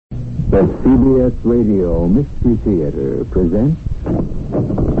The CBS Radio Mystery Theater presents...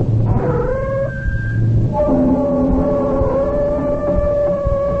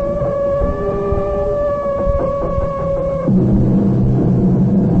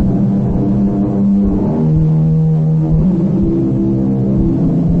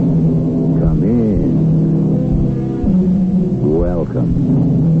 Come in. Welcome.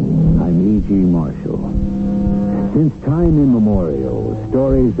 I'm E.G. Marshall. Since time immemorial,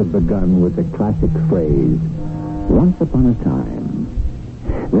 stories have begun with the classic phrase, once upon a time.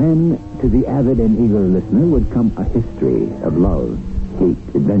 Then, to the avid and eager listener would come a history of love, hate,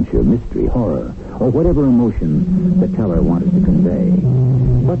 adventure, mystery, horror, or whatever emotion the teller wanted to convey.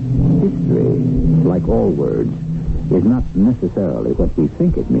 But history, like all words, is not necessarily what we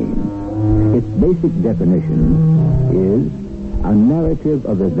think it means. Its basic definition is a narrative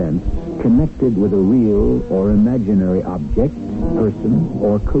of events connected with a real or imaginary object, person,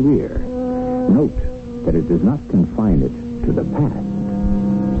 or career. Note that it does not confine it to the past.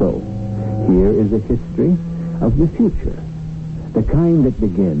 So, here is a history of the future, the kind that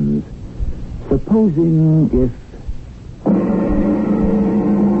begins, supposing if...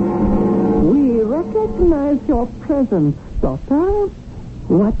 We recognize your presence, daughter.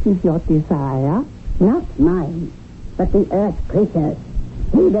 What is your desire? Not mine, but the Earth creatures.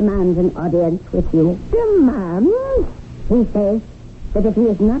 He demands an audience with you. Demands? He says that if he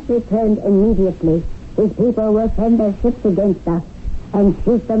is not returned immediately, his people will send their ships against us and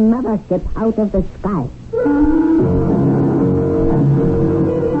shoot the mothership out of the sky.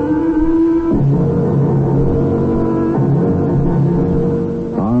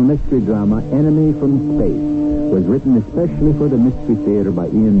 Our mystery drama, Enemy from Space, was written especially for the Mystery Theater by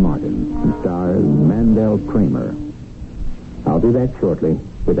Ian Martin and stars Mandel Kramer. I'll do that shortly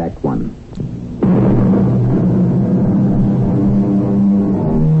with Act One.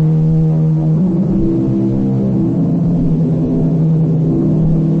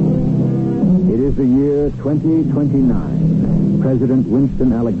 It is the year 2029. President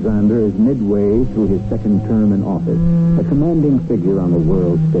Winston Alexander is midway through his second term in office, a commanding figure on the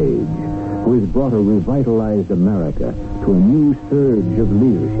world stage, who has brought a revitalized America to a new surge of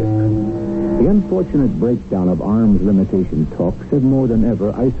leadership. The unfortunate breakdown of arms limitation talks have more than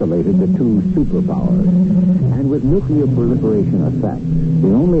ever isolated the two superpowers. And with nuclear proliferation a fact,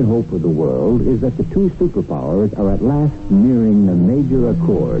 the only hope of the world is that the two superpowers are at last nearing a major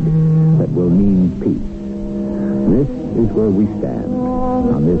accord that will mean peace. This is where we stand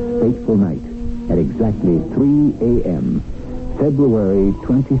on this fateful night at exactly 3 a.m., February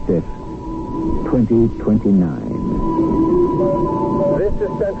 25th, 2029. This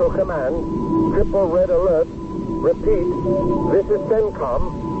is Central Command. Triple red alert. Repeat. This is CENTCOM.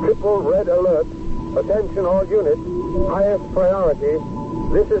 Triple red alert. Attention all units. Highest priority.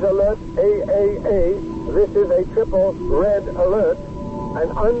 This is alert AAA. This is a triple red alert. An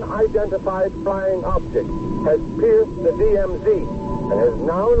unidentified flying object has pierced the DMZ and has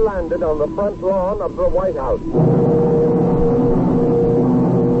now landed on the front lawn of the White House.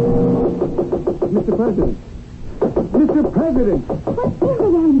 Mr. President. Mr. President! What's the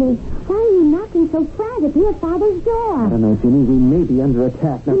matter, Andy? Why are you knocking so frantically at Father's door? I don't know, Ginny. We may be under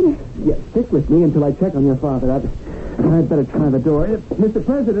attack. Now, stick with me until I check on your father. I'd better try the door. Mr.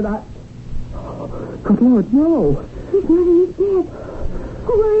 President, Good Lord, no. His mother is dead.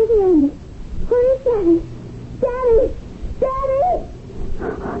 Oh, where is he, Andy? Where is Daddy? Daddy! Daddy!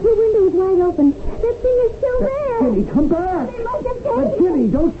 The window is wide open. That thing is still there. Ginny, come back! They must have taken it. Ginny,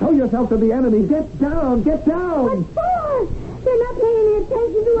 don't show yourself to the enemy. Get down! Get down! What for? They're not paying any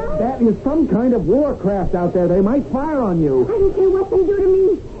attention to us. That is some kind of warcraft out there. They might fire on you. I don't care what they do to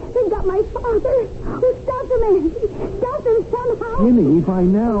me. They've got my father. Who stopped them, Andy? Stop them somehow. Ginny, by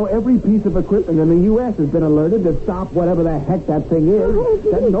now, every piece of equipment in the U.S. has been alerted to stop whatever the heck that thing is.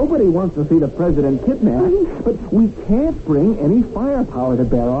 That nobody wants to see the president kidnapped. But we can't bring any firepower to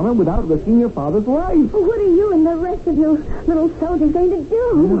bear on him without risking your father's life. What are you and the rest of you little soldiers going to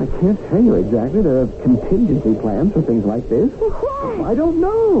do? Well, I can't tell you exactly. There are contingency plans for things like this. Why? I don't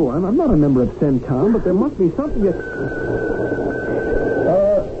know. I'm not a member of CENTCOM, but there must be something that...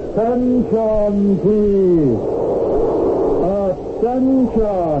 Attention, please.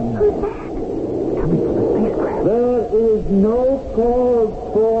 Attention. There is no cause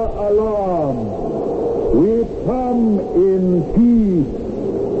for alarm. We come in peace.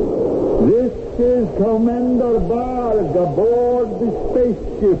 This is Commander Varg aboard the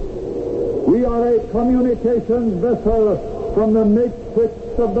spaceship. We are a communications vessel from the matrix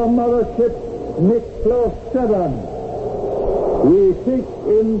of the mothership Miklos 7. We seek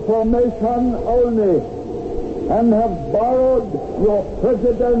information only and have borrowed your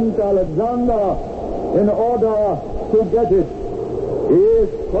President Alexander in order to get it. He is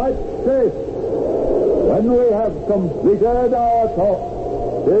quite safe. When we have completed our talk,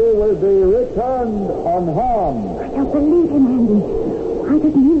 he will be returned unharmed. I don't believe him, Andy. Why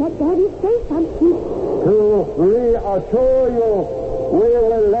doesn't he let Daddy say something? To reassure you, we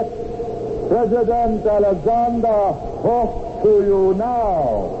will let President Alexander talk to you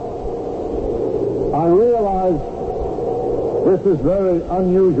now. I realize this is very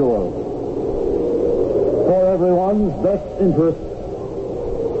unusual. For everyone's best interest,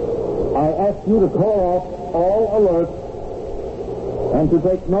 I ask you to call off all alerts and to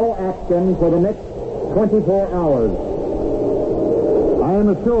take no action for the next 24 hours. I am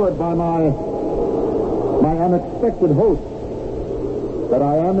assured by my unexpected host that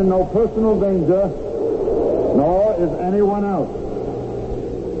I am in no personal danger, nor is anyone else.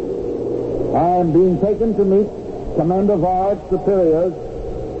 I am being taken to meet Commander Vard's superiors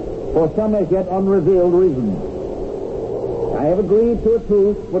for some as yet unrevealed reasons. I have agreed to a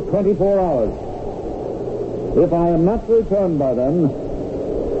truce for 24 hours. If I am not returned by then,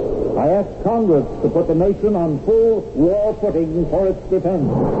 I ask Congress to put the nation on full war footing for its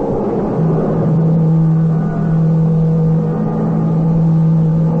defense.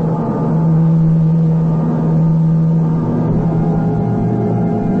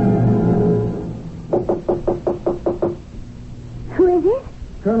 Who is it?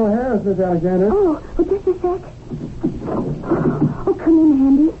 Colonel Harris, Miss Alexander. Oh, just a sec. Oh, come in,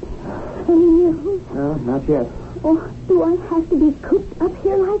 Andy. Any news? No, not yet. Oh, do I have to be cooped up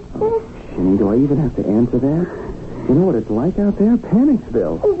here like this? Jenny, do I even have to answer that? You know what it's like out there?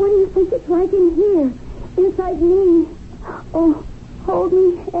 Panicsville. Oh, what do you think it's like in here? Inside me? Oh, hold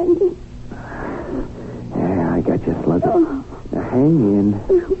me, Andy. Yeah, I got you, Slugger. Oh. Now, hang in.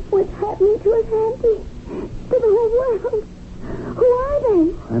 What's happening to us, Andy? To the whole world? Who are they?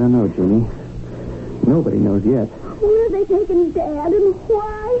 I don't know, Jenny. Nobody knows yet. Where are they taking Dad and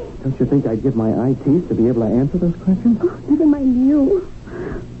why? Don't you think I'd give my eye teeth to be able to answer those questions? Oh, never mind you.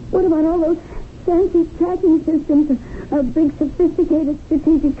 What about all those fancy tracking systems? A big, sophisticated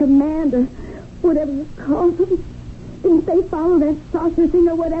strategic command, or whatever you call them? Didn't they follow that saucer thing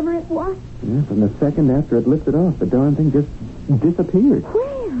or whatever it was? Yeah, from the second after it lifted off, the darn thing just disappeared.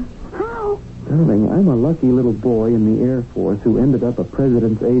 Where? How? Darling, I'm a lucky little boy in the Air Force who ended up a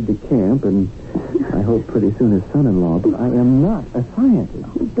president's aide-de-camp and I hope pretty soon his son-in-law, but I am not a scientist.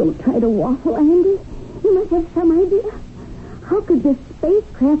 Oh, don't try to waffle, Andy. You must have some idea. How could this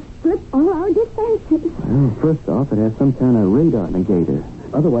spacecraft slip all our defenses? Well, first off, it has some kind of radar negator.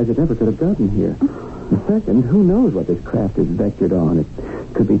 Otherwise, it never could have gotten here. And second, who knows what this craft is vectored on? It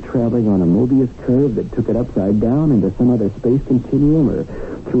could be traveling on a Mobius curve that took it upside down into some other space continuum or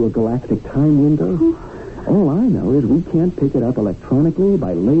through a galactic time window. All I know is we can't pick it up electronically,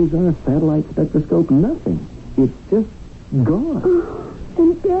 by laser, satellite spectroscope, nothing. It's just gone.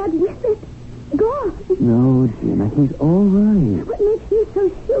 And Dad with it? Gone. No, Gina, he's all right. What makes you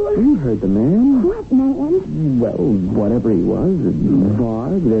so sure? You heard the man. What man? Well, whatever he was,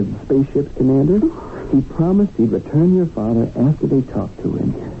 Varg, the spaceship's commander. He promised he'd return your father after they talked to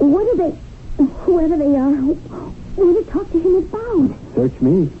him. What are they... Whoever they are, what do they talk to him about? Search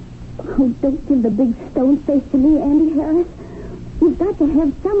me. Oh, don't give the big stone face to me, Andy Harris. You've got to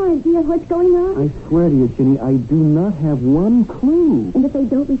have some idea of what's going on. I swear to you, Ginny, I do not have one clue. And if they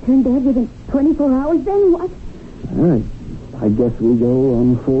don't return Dad within 24 hours, then what? All right. I guess we go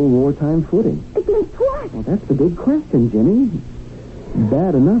on full wartime footing. Against what? Well, that's the big question, Ginny.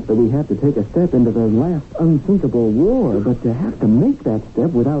 Bad enough that we have to take a step into the last unthinkable war, but to have to make that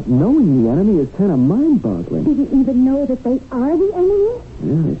step without knowing the enemy is kind of mind-boggling. Did you even know that they are the enemy?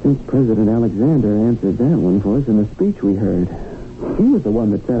 Yeah, I think President Alexander answered that one for us in the speech we heard. He was the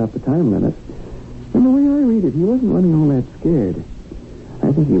one that set up the time limit. And the way I read it, he wasn't running all that scared.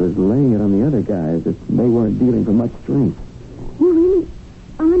 I think he was laying it on the other guys that they weren't dealing for much strength. You really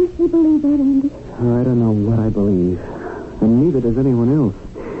honestly believe that, Andy? I don't know what I believe. And neither does anyone else.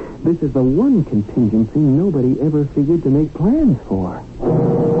 This is the one contingency nobody ever figured to make plans for.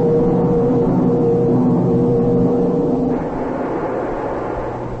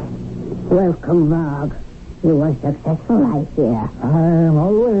 Welcome, Varg. You were successful, I hear. I am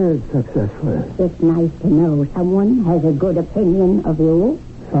always successful. It's nice to know someone has a good opinion of you.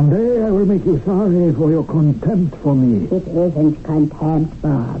 Someday I will make you sorry for your contempt for me. It isn't contempt,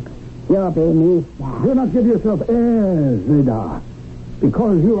 Varg. You're beneath that. Do not give yourself airs, Zeta,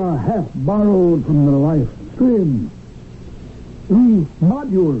 because you are half borrowed from the life stream. These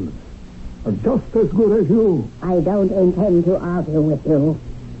modules are just as good as you. I don't intend to argue with you.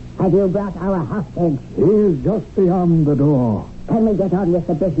 Have you brought our hostage? He is just beyond the door. Can we get on with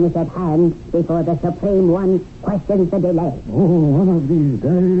the business at hand before the Supreme One questions the delay? Oh, one of these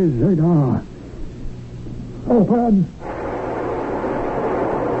days, Zeta. Open.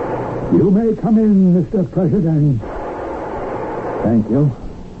 You may come in, Mr. President. Thank you.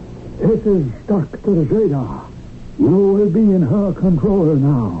 This is Dr. Zeta. You will be in her control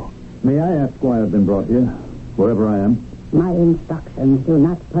now. May I ask why I've been brought here, wherever I am? My instructions do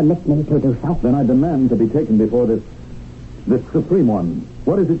not permit me to do so. Then I demand to be taken before this Supreme One.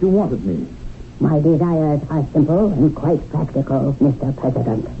 What is it you want of me? My desires are simple and quite practical, Mr.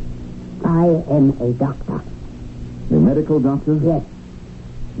 President. I am a doctor. A medical doctor? Yes,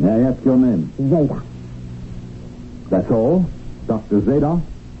 May I ask your name? Zeta. That's all? Dr. Zeta?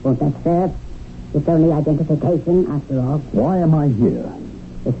 Won't that serve? It's only identification, after all. Why am I here?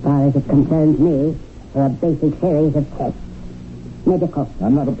 As far as it concerns me, for a basic series of tests. Medical.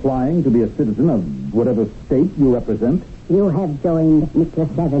 I'm not applying to be a citizen of whatever state you represent. You have joined Mr.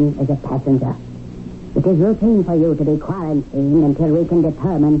 7 as a passenger. It is routine for you to be quarantined until we can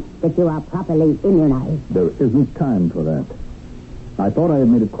determine that you are properly immunized. There isn't time for that. I thought I had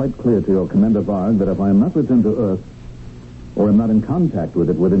made it quite clear to your Commander Varg that if I am not returned to Earth, or am not in contact with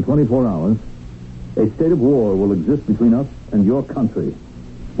it within 24 hours, a state of war will exist between us and your country,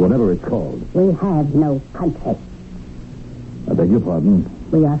 whatever it's called. We have no country. I beg your pardon.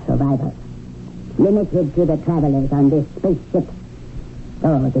 We are survivors. Limited to the travelers on this spaceship.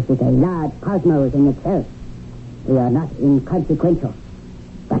 Oh, this is a large cosmos in itself. We are not inconsequential,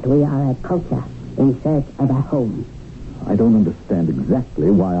 but we are a culture in search of a home. I don't understand exactly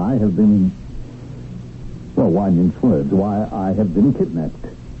why I have been... Well, why mince words? Why I have been kidnapped.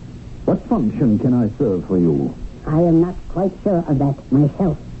 What function can I serve for you? I am not quite sure of that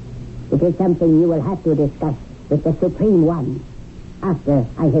myself. It is something you will have to discuss with the Supreme One after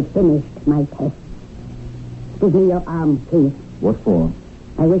I have finished my test. Give me your arm, please. What for?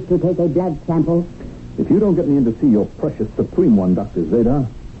 I wish to take a blood sample. If you don't get me in to see your precious Supreme One, Dr. Zeta,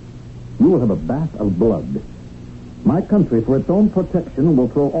 you will have a bath of blood. My country, for its own protection, will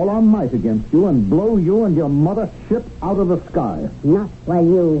throw all our might against you and blow you and your mother ship out of the sky. Not while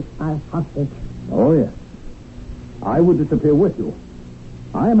you are hostage. Oh, yes. I would disappear with you.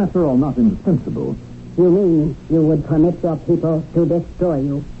 I am, after all, not indispensable. You mean you would permit your people to destroy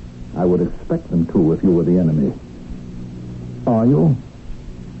you? I would expect them to if you were the enemy. Are you?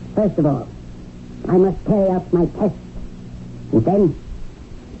 First of all, I must carry out my test. And then,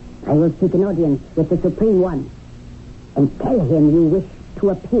 I will seek an audience with the Supreme One and tell him you wish to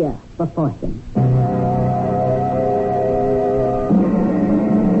appear before him.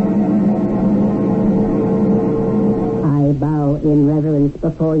 I bow in reverence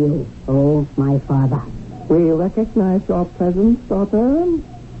before you, O my father. We recognize your presence, daughter.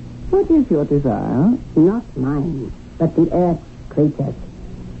 What is your desire? Not mine, but the Earth's creatures.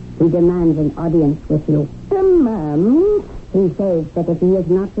 He demands an audience with you. Demands? He says that if he is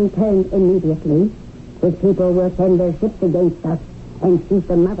not returned immediately, his people will send their ships against us and shoot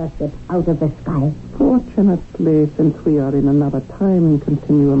the mothership out of the sky. Fortunately, since we are in another time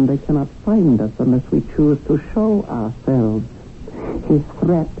continuum, they cannot find us unless we choose to show ourselves. His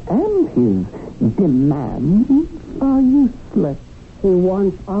threat and his demands are useless. He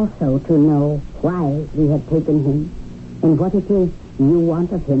wants also to know why we have taken him and what it is you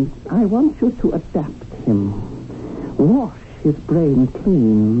want of him. I want you to adapt him. Wash his brain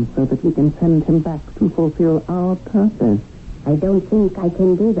clean so that we can send him back to fulfill our purpose. I don't think I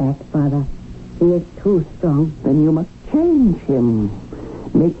can do that, Father. He is too strong. Then you must change him.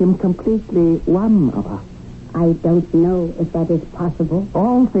 Make him completely one of us. I don't know if that is possible.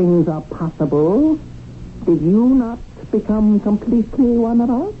 All things are possible. Did you not become completely one of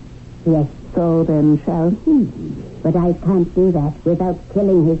us? Yes, So then shall he. but I can't do that without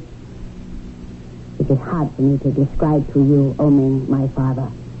killing his... It is hard for me to describe to you, Omen, my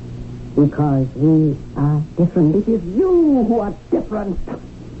father, because we are different. It is you who are different.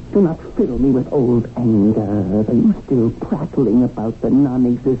 Do not fill me with old anger. Are you still prattling about the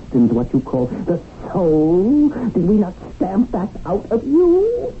non-existent, what you call the soul? Did we not stamp that out of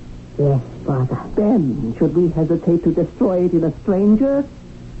you? Yes, Father. Then, should we hesitate to destroy it in a stranger?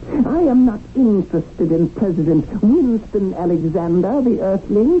 I am not interested in President Winston Alexander, the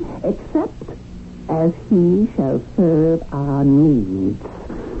Earthling, except as he shall serve our needs.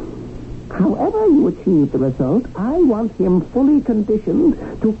 However you achieve the result, I want him fully conditioned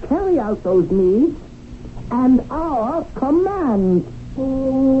to carry out those needs and our commands.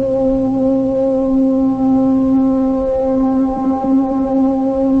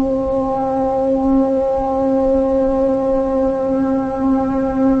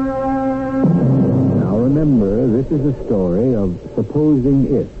 Supposing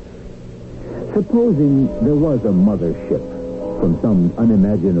if. Supposing there was a mothership from some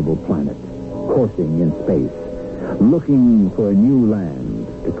unimaginable planet, coursing in space, looking for a new land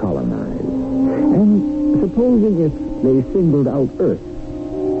to colonize. And supposing if they singled out Earth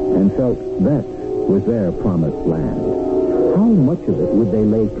and felt that was their promised land, how much of it would they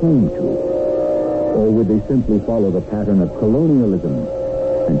lay claim to? Or would they simply follow the pattern of colonialism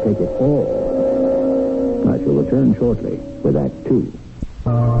and take it all? I shall return shortly with Act 2.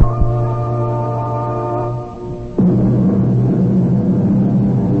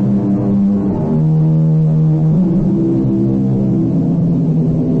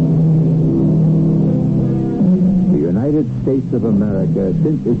 The United States of America,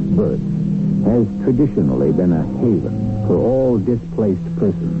 since its birth, has traditionally been a haven for all displaced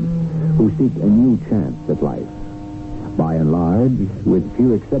persons who seek a new chance at life. By and large, with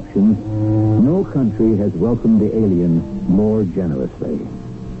few exceptions, no country has welcomed the alien more generously.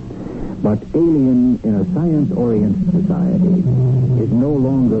 But alien in a science-oriented society is no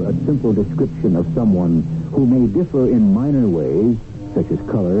longer a simple description of someone who may differ in minor ways, such as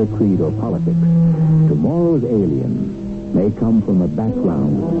color, creed, or politics. Tomorrow's alien may come from a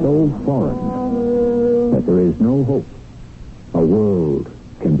background so foreign that there is no hope a world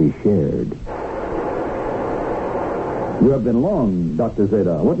can be shared. You have been long, Dr.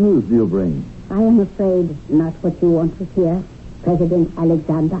 Zeta. What news do you bring? I am afraid not what you want to hear, President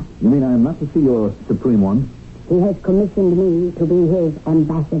Alexander. You mean I am not to see your Supreme One? He has commissioned me to be his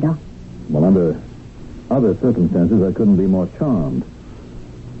ambassador. Well, under other circumstances, I couldn't be more charmed.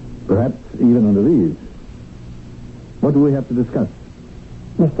 Perhaps even under these. What do we have to discuss?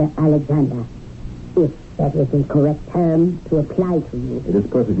 Mr. Alexander, if that is a correct term to apply to you. It is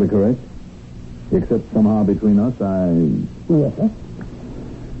perfectly correct. Except somehow between us, Yes?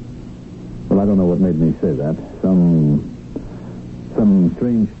 Well, I don't know what made me say that. Some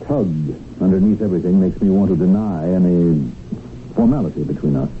strange tug underneath everything makes me want to deny any formality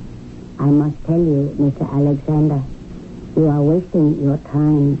between us. I must tell you, Mr. Alexander, you are wasting your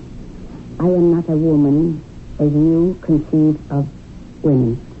time. I am not a woman as you conceive of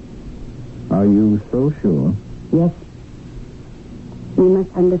women. Are you so sure? Yes. You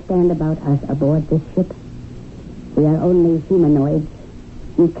must understand about us aboard this ship. We are only humanoids.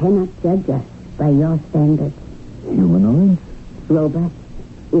 You cannot judge us by your standards. Humanoids? Robots,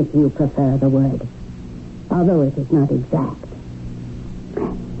 if you prefer the word. Although it is not exact.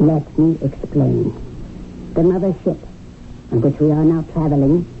 Let me explain. The mothership on which we are now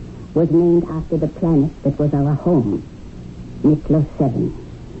traveling was named after the planet that was our home, Miklos 7,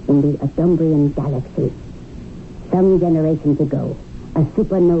 in the Adumbrian galaxy. Some generations ago, a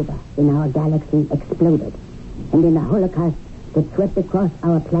supernova in our galaxy exploded, and in the Holocaust that swept across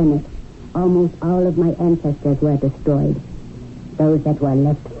our planet, almost all of my ancestors were destroyed. Those that were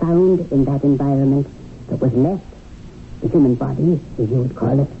left found in that environment that was left, the human body, as you would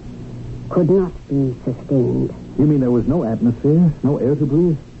call it, could not be sustained. You mean there was no atmosphere? No air to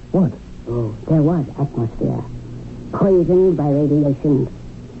breathe? What? Oh, there was atmosphere, poisoned by radiation,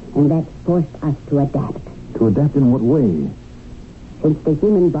 and that forced us to adapt. To adapt in what way? Since the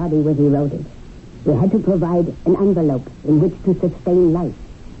human body was eroded, we had to provide an envelope in which to sustain life.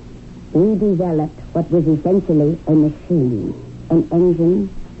 We developed what was essentially a machine, an engine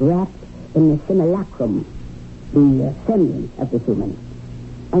wrapped in the simulacrum, the semblance of the human,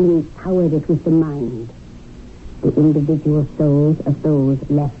 and we powered it with the mind, the individual souls of those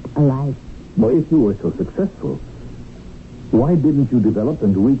left alive. Well, if you were so successful, why didn't you develop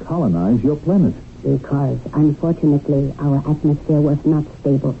and recolonize your planet? Because, unfortunately, our atmosphere was not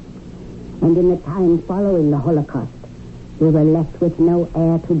stable. And in the time following the Holocaust, we were left with no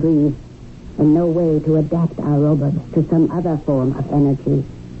air to breathe and no way to adapt our robots to some other form of energy.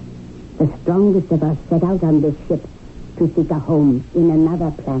 The strongest of us set out on this ship to seek a home in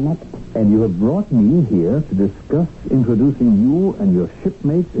another planet. And you have brought me here to discuss introducing you and your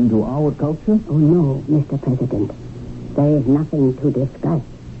shipmates into our culture? Oh, no, Mr. President. There is nothing to discuss.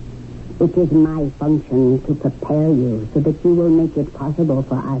 It is my function to prepare you so that you will make it possible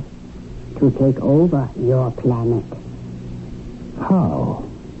for us to take over your planet. How?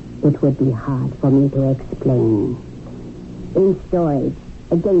 It would be hard for me to explain. In storage,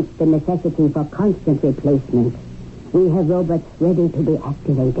 against the necessity for constant replacement, we have robots ready to be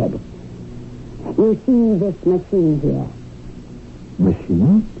activated. You see this machine here.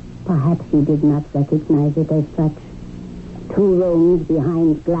 Machine? Perhaps you did not recognize it as such. 2 rooms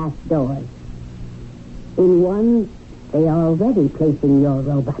behind glass doors. In one, they are already placing your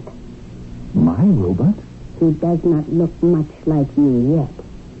robot. My robot? He does not look much like you yet.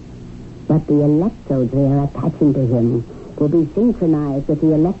 But the electrodes they are attaching to him will be synchronized with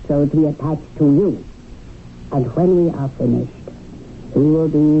the electrodes we attach to you. And when we are finished, we will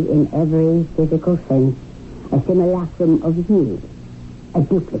be, in every physical sense, a simulacrum of you, a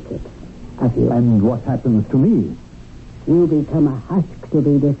duplicate of you. And what happens to me? You become a husk to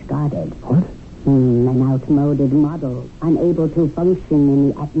be discarded. What? An outmoded model, unable to function in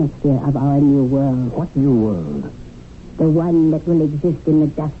the atmosphere of our new world. What new world? The one that will exist in the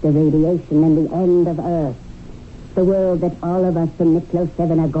dust of radiation and the end of Earth. The world that all of us from Miklos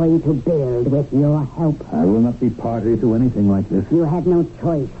 7 are going to build with your help. I will not be party to anything like this. You have no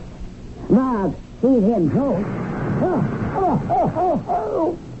choice. Varg, see him. No.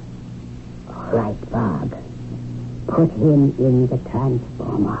 All right, Varg. Put him in the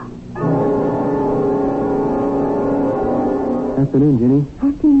transformer. Afternoon, Ginny.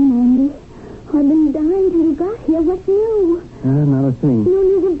 Afternoon, Andy. I've been dying till you got here. What's new? Not a thing. No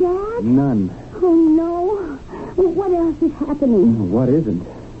news of Dad? None. Oh, no. What else is happening? What isn't?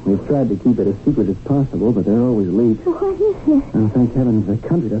 We've tried to keep it as secret as possible, but there are always leaks. What is it? Oh, thank heavens the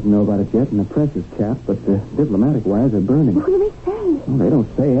country doesn't know about it yet, and the press is chapped, but the diplomatic wires are burning. What do they say? Well, they don't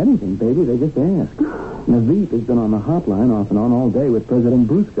say anything, baby. They just ask. Naveed has been on the hotline off and on all day with President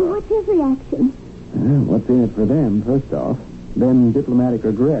Brusco. What's his reaction? What's in it for them, first off? Then diplomatic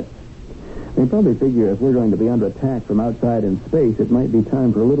regrets. They probably figure if we're going to be under attack from outside in space, it might be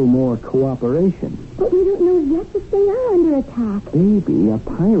time for a little more cooperation. But we don't know yet if they are under attack. Baby, a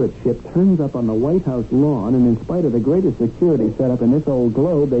pirate ship turns up on the White House lawn, and in spite of the greatest security set up in this old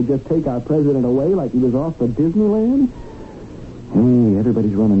globe, they just take our president away like he was off to Disneyland? Hey,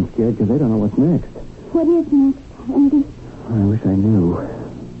 everybody's running scared because they don't know what's next. What is next, Andy? I wish I knew.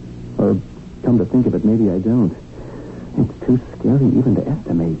 Or, come to think of it, maybe I don't. It's too scary even to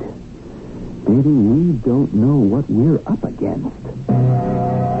estimate. Baby, we don't know what we're up against.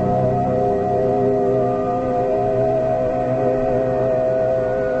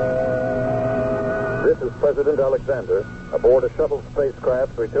 This is President Alexander aboard a shuttle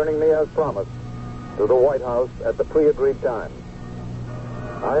spacecraft returning me as promised to the White House at the pre-agreed time.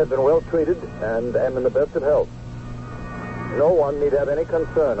 I have been well treated and am in the best of health. No one need have any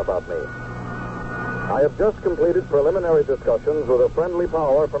concern about me. I have just completed preliminary discussions with a friendly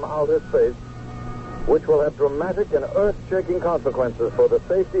power from outer space, which will have dramatic and earth-shaking consequences for the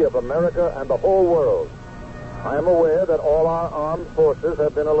safety of America and the whole world. I am aware that all our armed forces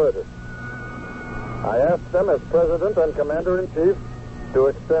have been alerted. I asked them as President and Commander-in-Chief to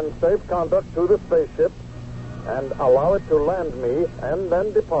extend safe conduct to the spaceship and allow it to land me and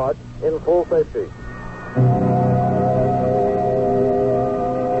then depart in full safety.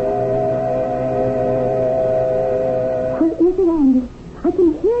 Where is it, Andy? I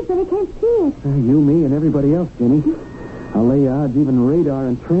can hear it, but I can't see it. You, me, and everybody else, Jenny. I'll lay odds even radar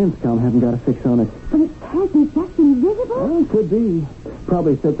and Transcom haven't got a fix on it. But it can't be just invisible. Well, it could be.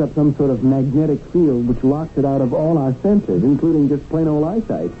 Probably sets up some sort of magnetic field which locks it out of all our senses, including just plain old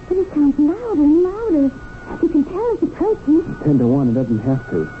eyesight. But it sounds louder and louder. You can tell it's approaching. 10 to 1, it doesn't have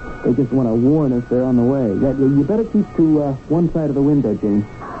to. They just want to warn us they're on the way. Yeah, you better keep to one side of the window, Jenny.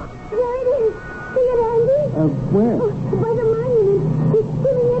 There it is. See it, Andy? Where? Oh, by the monument. It's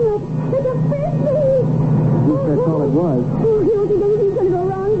spinning in like a frisbee. At least that's all it was. Oh, you don't think anything's going to go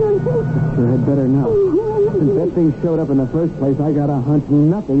wrong, don't you? Sure had better not. Since that thing showed up in the first place, I got a hunch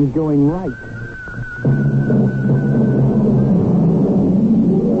nothing's going right.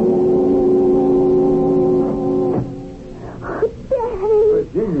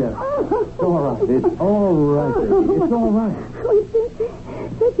 Virginia. It's all right. It's all right, baby. It's all right. Oh, it's been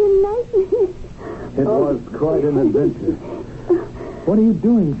such a nightmare. It was quite an adventure. What are you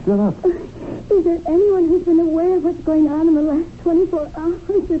doing? Sit up. Is there anyone who's been aware of what's going on in the last 24 hours?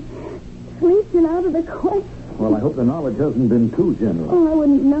 It's sleep's been out of the question. Well, I hope the knowledge hasn't been too general. Oh, I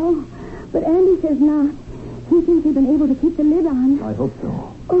wouldn't know. But Andy says not. He thinks you've been able to keep the lid on. I hope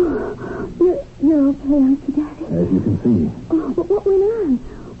so. Oh, you're okay, aren't you, Daddy? As you can see. Oh, but what went on?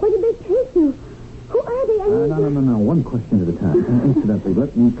 Why did they chase you? Who are they? I need No. One question at a time. Incidentally,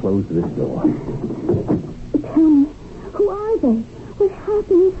 let me close this door. Tell me, who are they? What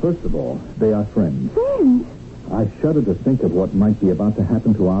happened? First of all, they are friends. Friends? I shudder to think of what might be about to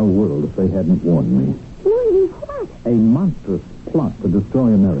happen to our world if they hadn't warned me. Warned you what? A monstrous plot to destroy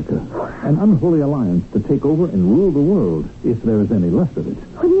America. An unholy alliance to take over and rule the world, if there is any left of it.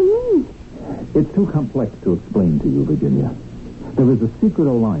 What do you mean? It's too complex to explain to you, Virginia. There is a secret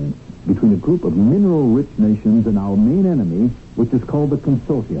alliance between a group of mineral-rich nations and our main enemy, which is called the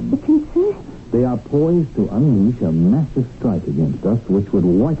Consortium. The concern? They are poised to unleash a massive strike against us, which would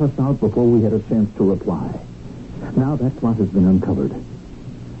wipe us out before we had a chance to reply. Now that plot has been uncovered.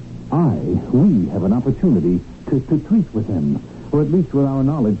 We have an opportunity to treat with them, or at least with our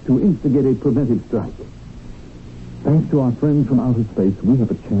knowledge, to instigate a preventive strike. Thanks to our friends from outer space, we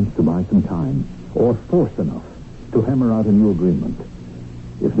have a chance to buy some time, or force enough, to hammer out a new agreement.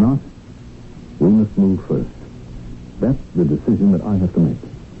 If not, we must move first. That's the decision that I have to make.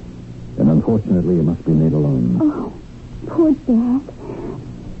 And unfortunately, it must be made alone. Oh, poor Jack.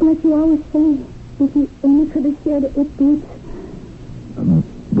 Like you always say, if you only could have shared it with Boots.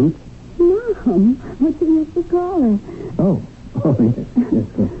 Boots? Mom, what you used to call her. Oh, yes.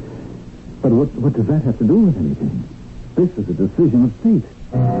 But what does that have to do with anything? This is a decision of fate.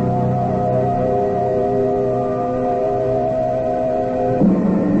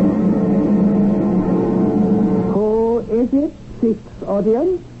 Who is it, Sixth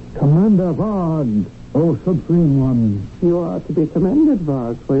Audience? Commander Varg, oh Supreme One. You are to be commended,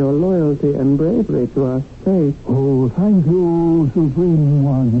 Varg, for your loyalty and bravery to our state. Oh, thank you, Supreme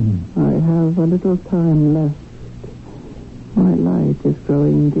One. I have a little time left. My light is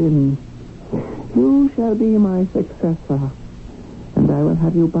growing dim. You shall be my successor, and I will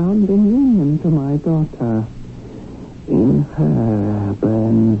have you bound in union to my daughter. In her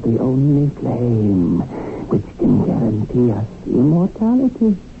burns the only flame which can guarantee us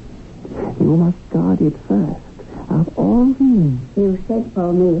immortality. You must guard it first of all things. You sent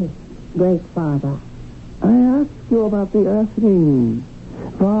for me, Great Father. I asked you about the Earthling.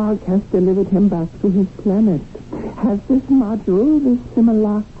 Varg has delivered him back to his planet. Has this module, this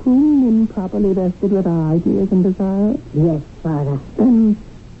simulacrum, been properly vested with our ideas and desires? Yes, Father. Then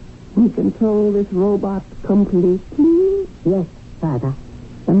we control this robot completely? Yes, Father.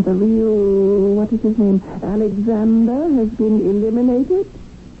 And the real, what is his name, Alexander, has been eliminated?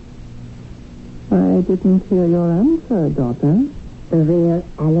 I didn't hear your answer, daughter. The real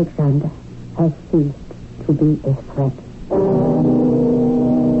Alexander has ceased to be a threat.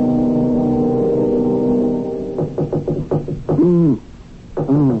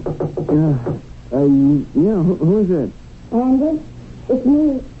 Who is it? Andy, it's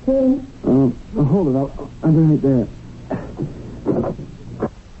me, Tim. Hold it. I'll be right there.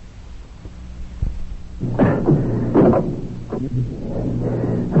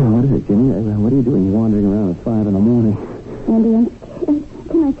 What is it, Jimmy? What are you doing wandering around at 5 in the morning? Andy, I'm scared.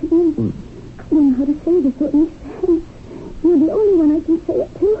 Can I come in? I don't know how to say this. It makes sense. You're the only one I can say it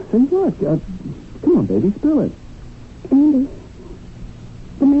to. Say what? Come on, baby, spill it. Andy,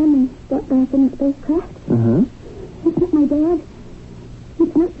 the man they brought back in the spacecraft. Uh-huh. It's not my dad.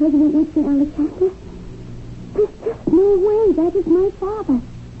 It's not President Winston Alexander. There's just no way that is my father.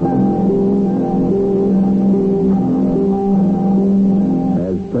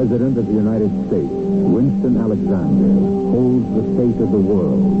 As President of the United States, Winston Alexander holds the fate of the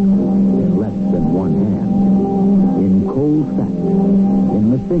world in less than one hand. In cold fact,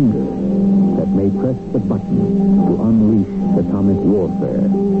 in the finger that may press the button to unleash atomic warfare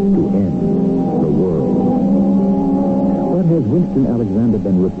to end the world. But has Winston Alexander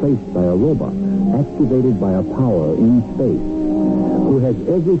been replaced by a robot activated by a power in space who has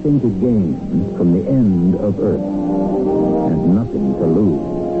everything to gain from the end of Earth and nothing to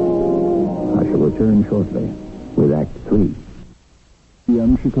lose? I shall return shortly with Act 3.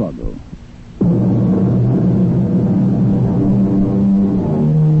 Young Chicago.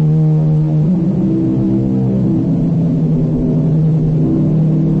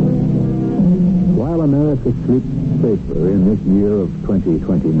 While America sleeps safer in this year of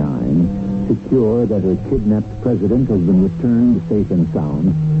 2029, secure that her kidnapped president has been returned safe and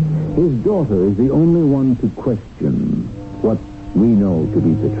sound, his daughter is the only one to question what we know to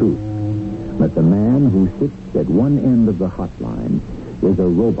be the truth. That the man who sits at one end of the hotline is a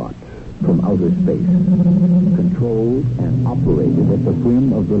robot from outer space, controlled and operated at the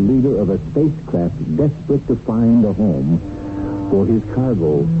whim of the leader of a spacecraft desperate to find a home for his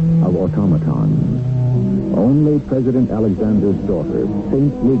cargo of automatons. Only President Alexander's daughter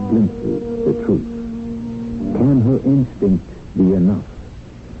faintly glimpses the truth. Can her instinct be enough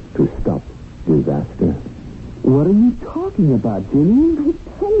to stop disaster? What are you talking about, Jimmy? I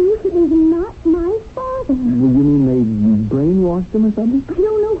tell you, he is not my father. Well, you mean they brainwashed him or something? I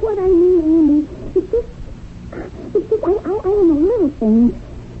don't know what I mean, Andy. It's just, I don't know, little things.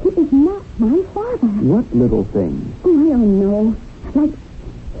 He is not my father. What little thing? Oh, I don't know. Like,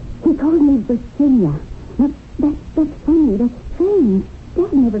 he called me Virginia. That's funny. That's strange.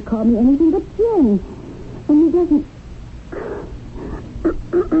 Dad never called me anything but Jen. And he doesn't... I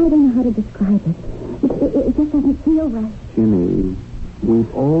don't know how to describe it. It just doesn't feel right. Jimmy,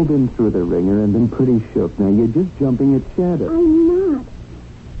 we've all been through the ringer and been pretty shook. Now, you're just jumping at shadows. I'm not.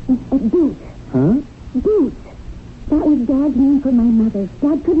 Boots. Huh? Boots. That was Dad's name for my mother.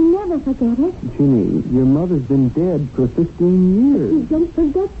 Dad could never forget it. Ginny, your mother's been dead for 15 years. You don't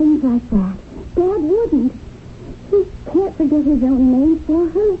forget things like that. Dad wouldn't. He can't forget his own name for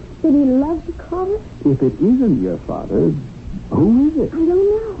her that he loved to call her. If it isn't your father, who is it? I don't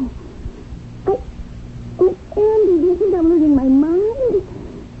know. Oh, Andy, do you think I'm losing my mind?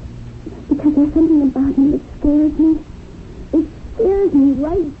 Because there's something about him that scares me. It scares me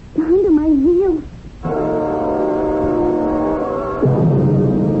right down to my heels.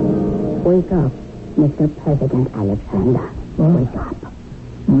 Wake up, Mr. President Alexander. Wake up.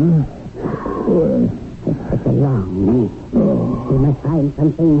 It's such a long name. You must find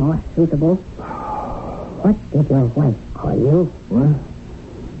something more suitable. What did your wife call you?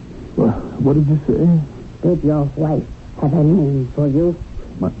 What did you say? Did your wife have a name for you?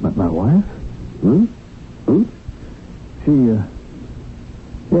 My wife? Ruth? Ruth? She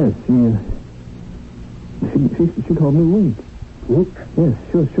called me Wink. Wink? Yes,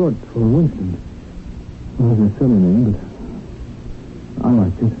 short for Winston. Well, it's a silly name, but I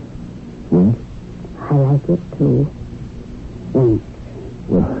liked it. Wink. I like it too. Wink.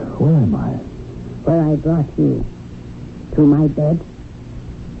 Well, where am I? Where I brought you. To my bed.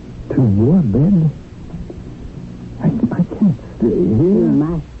 To your bed? I can't stay You here.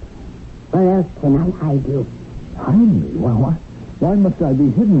 must. Where else can I hide you? Hide me? Why must I be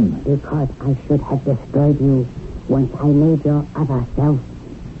hidden? Because I should have destroyed you once I made your other self,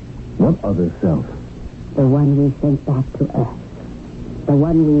 What other self? the one we sent back to Earth, the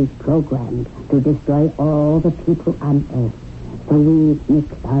one we programmed to destroy all the people on Earth, so we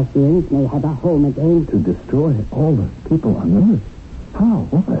Mixarsians may have a home again. To destroy all the people on Earth? How?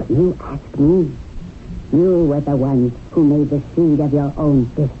 What? You asked me. You were the ones who made the seed of your own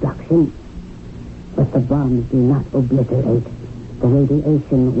destruction. But the bombs do not obliterate. The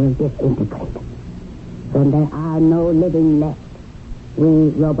radiation will disintegrate. When there are no living left, we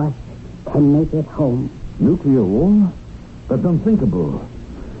robots can make it home. Nuclear war? That's unthinkable.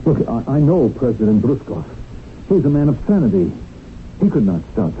 Look, I know President Bruskov. He's a man of sanity. He could not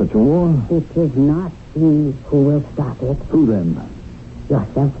start such a war. It is not he who will stop it. Who then?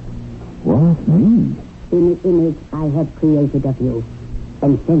 Yourself. What? Me? In the image I have created of you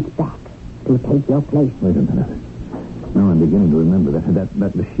and sent back to take your place. Wait a minute. Now I'm beginning to remember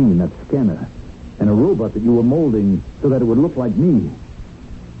that machine, that scanner, and a robot that you were molding so that it would look like me.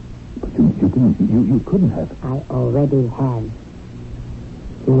 But you couldn't have. I already have.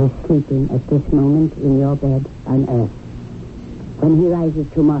 He is sleeping at this moment in your bed on Earth. When he rises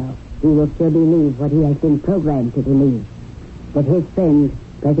tomorrow, he will still believe what he has been programmed to believe. That his friend,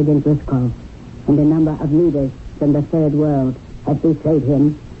 President Ruskov, and a number of leaders from the Third World have betrayed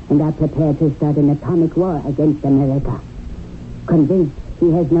him and are prepared to start an atomic war against America. Convinced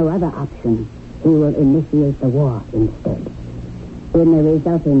he has no other option, he will initiate the war instead. In the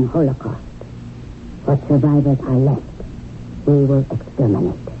resulting Holocaust, what survivors are left, we will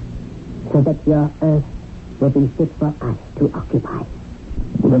exterminate, so that your Earth will be fit for us to occupy.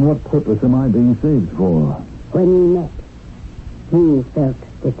 Well, then what purpose am I being saved for? When we met, you felt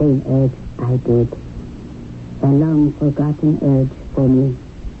the same urge I did. A long-forgotten urge for me.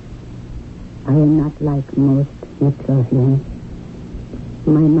 I am not like most Metrosians.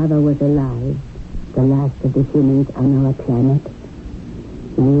 My mother was alive, the last of the humans on our planet.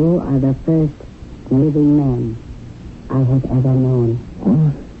 You are the first living man I have ever known.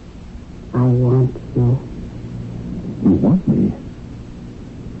 What? I want you. You want me?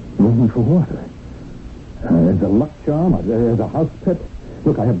 You want me for what? As a luck charm? As a house pet?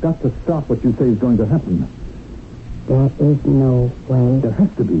 Look, I have got to stop what you say is going to happen. There is no way. There has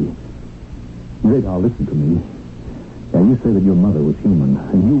to be. Radar, listen to me. Now, you say that your mother was human,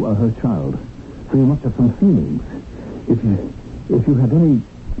 and you are her child. So you must have some feelings. If you have any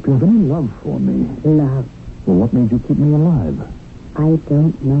love for me. Love. Well, what made you keep me alive? I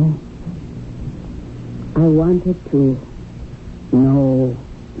don't know. I wanted to know,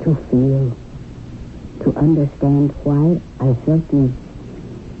 to feel, to understand why I felt these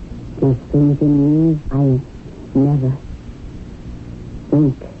things in me. I never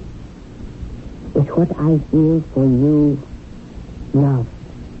think. It's what I feel for you, love.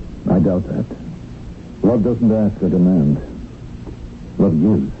 I doubt that. Love doesn't ask or demand. Love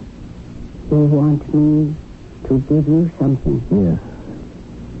gives. You want me to give you something? Yes.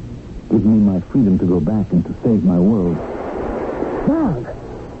 Give me my freedom to go back and to save my world. Frog,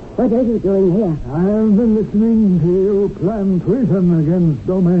 what are you doing here? I've been listening to you plan treason against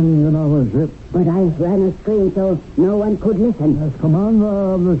Domain in our ship. But I ran a screen so no one could listen. As commander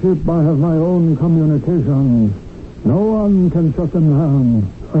of the ship, I have my own communications. No one can shut them down.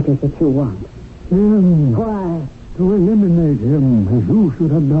 What is it you want? Him. Why? to eliminate him as you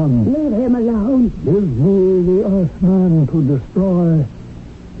should have done. Leave him alone. Give me the Earthman to destroy.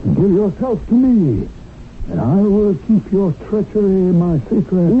 Give yourself to me, and I will keep your treachery my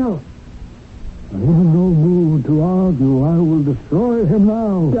secret. No. I'm in no mood to argue. I will destroy him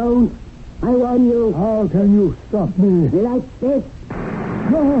now. Don't. I warn you. How can you stop me? Like this.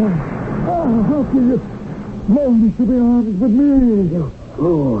 No. How can you mold me to be armed with me? You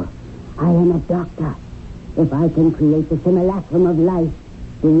fool. I am a doctor. If I can create the simulacrum of life,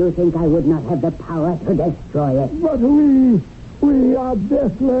 do you think I would not have the power to destroy it? But we are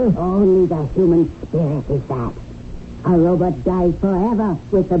deathless. Only the human spirit is that. A robot dies forever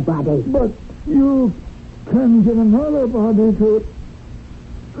with the body. But you can get another body to...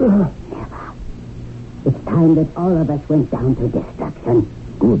 Never. It's time that all of us went down to destruction.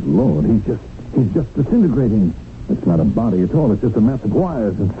 Good Lord, he's just disintegrating. It's not a body at all. It's just a mass of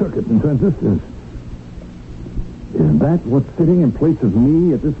wires and circuits and transistors. Is that what's sitting in place of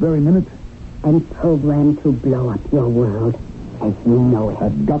me at this very minute? And programmed to blow up your world as you know it.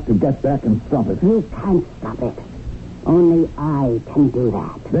 I've got to get back and stop it. You can't stop it. Only I can do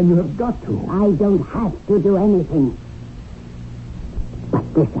that. Then you have got to. I don't have to do anything.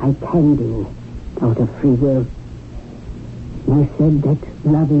 But this I can do out of free will. You said that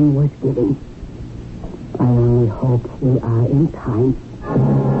loving was giving. I only hope we are in time.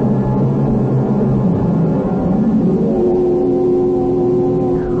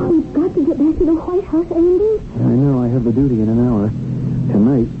 We've got to get back to the White House, Andy. I know. I have the duty in an hour.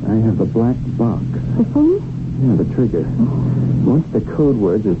 Tonight, I have the black box. The phone? Yeah, the trigger. Once the code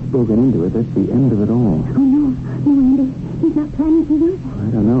words are spoken into it, that's the end of it all. Oh, no. No, Andy. He's not planning to do that. I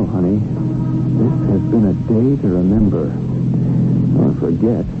don't know, honey. This has been a day to remember. Or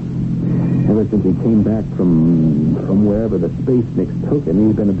forget. Ever since he came back from wherever the space mix took him,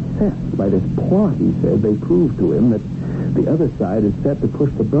 he's been obsessed by this plot, he said. They proved to him that the other side is set to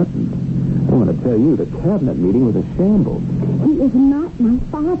push the button. I want to tell you, the cabinet meeting was a shambles. He is not my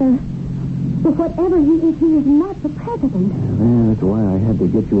father. But whatever he is not the president. Yeah, that's why I had to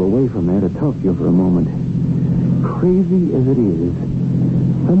get you away from there to talk to you for a moment. Crazy as it is,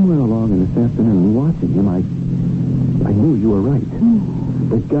 somewhere along in this afternoon, watching him, I knew you were right.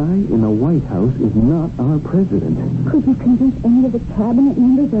 The guy in the White House is not our president. Could you convince any of the cabinet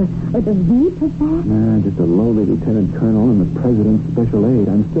members or the Veep of that? Nah, just a lowly lieutenant colonel and the president's special aide.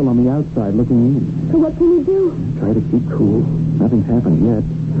 I'm still on the outside looking in. So what can you do? Try to keep cool. Nothing's happened yet.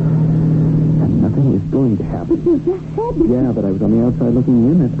 And nothing is going to happen. But you just said... Yeah, but I was on the outside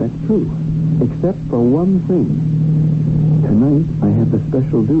looking in. That's true. Except for one thing. Tonight, I have the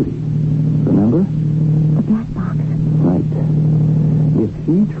special duty. Remember? The black box. Right. If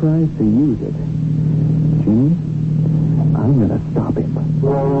he tries to use it, Jimmy, I'm going to stop him.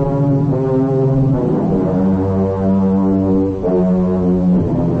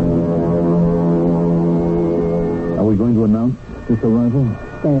 Are we going to announce this arrival?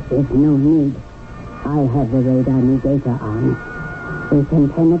 There is no need. I have the radar negator on. We can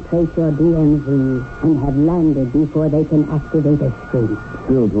penetrate your DMZ and have landed before they can activate a screen.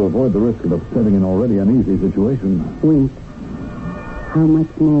 Still, to avoid the risk of upsetting an already uneasy situation. Wink. How much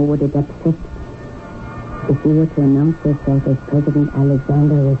more would it upset if you were to announce yourself as President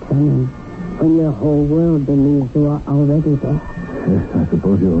Alexander returning when your whole world believes you are already there? Yes, I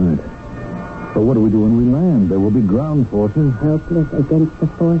suppose you're right. But what do we do when we land? There will be ground forces. Helpless against the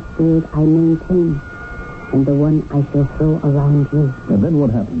force field I maintain and the one I shall throw around you. And then what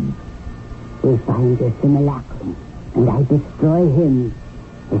happens? We find your simulacrum, and I destroy him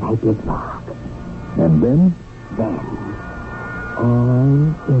as I did Varg. And then? Then,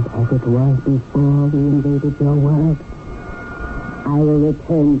 all is as it was before we invaded your world. I will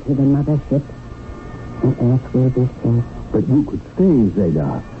return to the mothership, and Earth will be safe. But you could stay,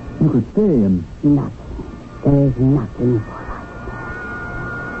 Zeta. You could stay and... Nothing. There is nothing for us.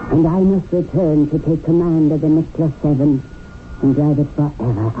 And I must return to take command of the Nicholas 7 and drive it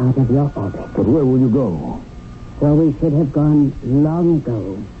forever out of your orbit. But where will you go? Where we should have gone long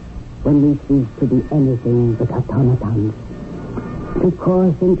ago, when we ceased to be anything but automatons. To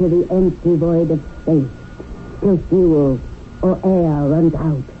course into the empty void of space, till fuel or air runs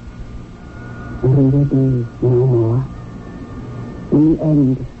out. And we will be no more. In the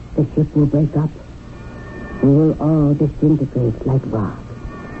end, the ship will break up. We will all disintegrate like rock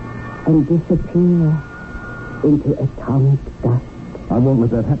and disappear into atomic dust. I won't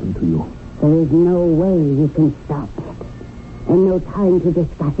let that happen to you. There is no way you can stop it, and no time to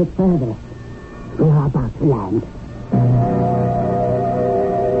discuss it further. We are about to land.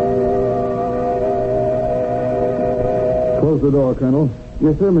 Close the door, Colonel.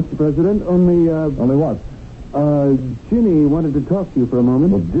 Yes, sir, Mr. President. Only what? Ginny wanted to talk to you for a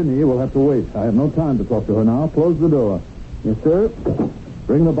moment. Well, Ginny will have to wait. I have no time to talk to her now. Close the door. Yes, sir.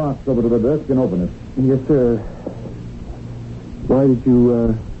 Bring the box over to the desk and open it. Yes, sir. Why did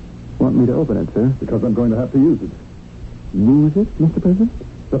you, want me to open it, sir? Because I'm going to have to use it. Use it, Mr. President?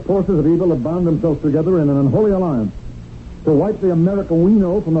 The forces of evil have bound themselves together in an unholy alliance to wipe the America we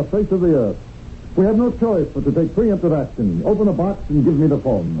know from the face of the earth. We have no choice but to take preemptive action. Open the box and give me the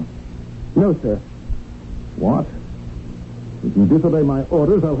phone. No, sir. What? If you disobey my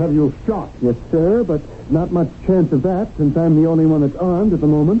orders, I'll have you shot. Yes, sir, but not much chance of that since I'm the only one that's armed at the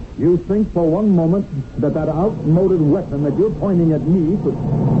moment. You think for one moment that outmoded weapon that you're pointing at me could...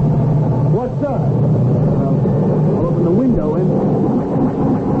 What's that? I'll open the window and...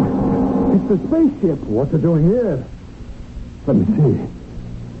 It's the spaceship. What's it doing here? Let me see.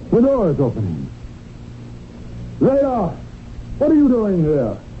 The door is opening. Radar! What are you doing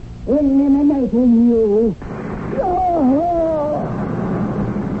here? Eliminating you.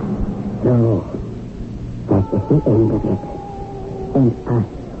 No. That is the end of it. And us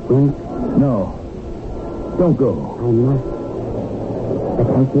won't. No. Don't go. I must. But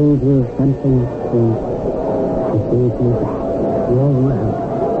I gave you something to... I gave you back your world.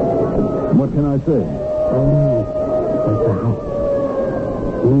 What can I say? Only that perhaps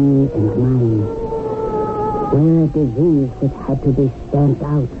me and mine were a disease which had to be stamped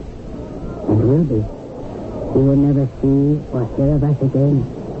out. And will be. You will never see or hear of us again.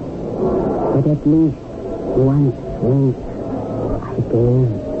 But at least once wait, I did.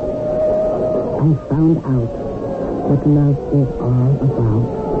 I found out what love is all about.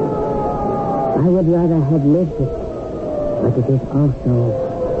 I would rather have lived it, but it is also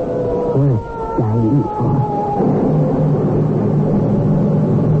worth dying for.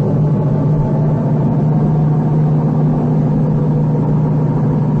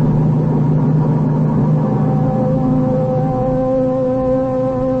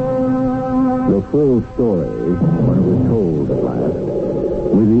 The full story, when it was told at last,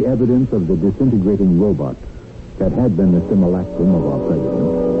 with the evidence of the disintegrating robot that had been the simulacrum of our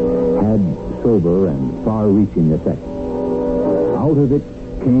president, had sober and far-reaching effects. Out of it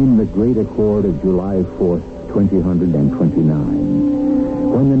came the great accord of July 4th, 2029,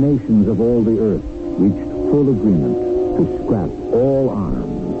 when the nations of all the earth reached full agreement to scrap all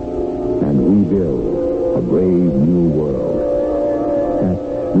arms and rebuild a brave new world. At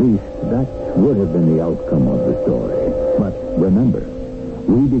least that would have been the outcome of the story. But remember,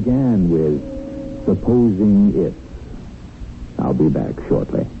 we began with supposing if. I'll be back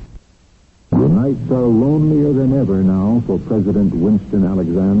shortly. The nights are lonelier than ever now for President Winston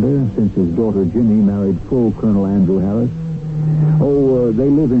Alexander since his daughter Ginny married full Colonel Andrew Harris. They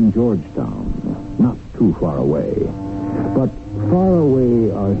live in Georgetown, not too far away. But far away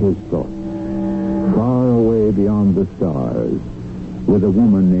are his thoughts. Far away beyond the stars, with a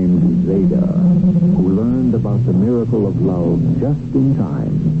woman named Zeta, who learned about the miracle of love just in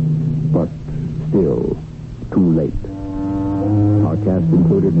time, but still too late. Our cast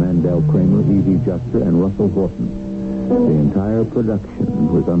included Mandel Kramer, Evie Juster, and Russell Horton. The entire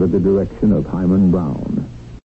production was under the direction of Hyman Brown.